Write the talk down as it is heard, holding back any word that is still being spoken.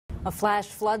Flash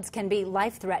floods can be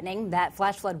life-threatening. That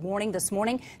flash flood warning this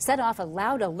morning set off a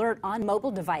loud alert on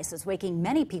mobile devices, waking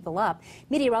many people up.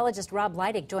 Meteorologist Rob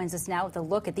Lydick joins us now with a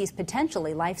look at these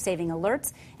potentially life-saving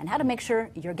alerts and how to make sure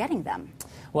you're getting them.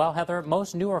 Well, Heather,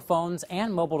 most newer phones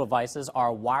and mobile devices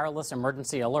are wireless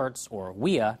emergency alerts, or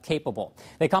WEA, capable.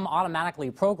 They come automatically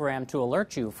programmed to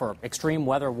alert you for extreme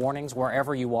weather warnings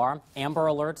wherever you are, Amber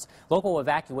alerts, local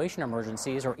evacuation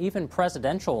emergencies, or even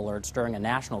presidential alerts during a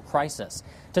national crisis.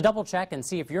 To double-check and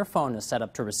see if your phone is set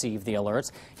up to receive the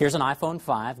alerts, here's an iPhone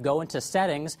 5. Go into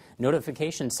Settings,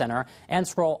 Notification Center, and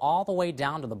scroll all the way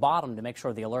down to the bottom to make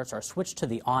sure the alerts are switched to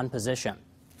the on position.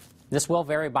 This will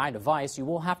vary by device. You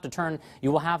will have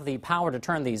the power to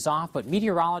turn these off, but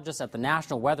meteorologists at the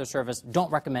National Weather Service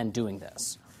don't recommend doing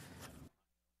this.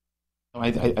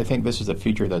 I think this is a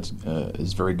feature that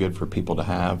is very good for people to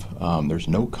have. There's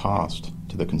no cost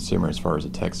to the consumer as far as a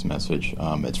text message.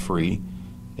 It's free,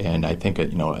 and I think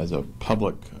as a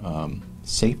public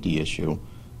safety issue,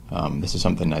 this is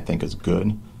something I think is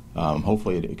good.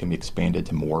 Hopefully, it can be expanded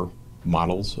to more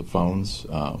models of phones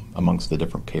amongst the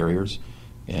different carriers,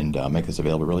 and make this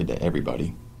available really to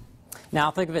everybody. Now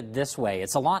think of it this way.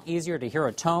 It's a lot easier to hear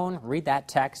a tone, read that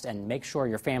text, and make sure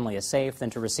your family is safe than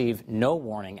to receive no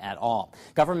warning at all.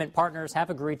 Government partners have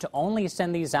agreed to only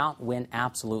send these out when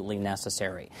absolutely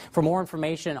necessary. For more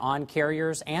information on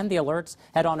carriers and the alerts,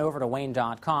 head on over to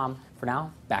Wayne.com. For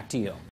now, back to you.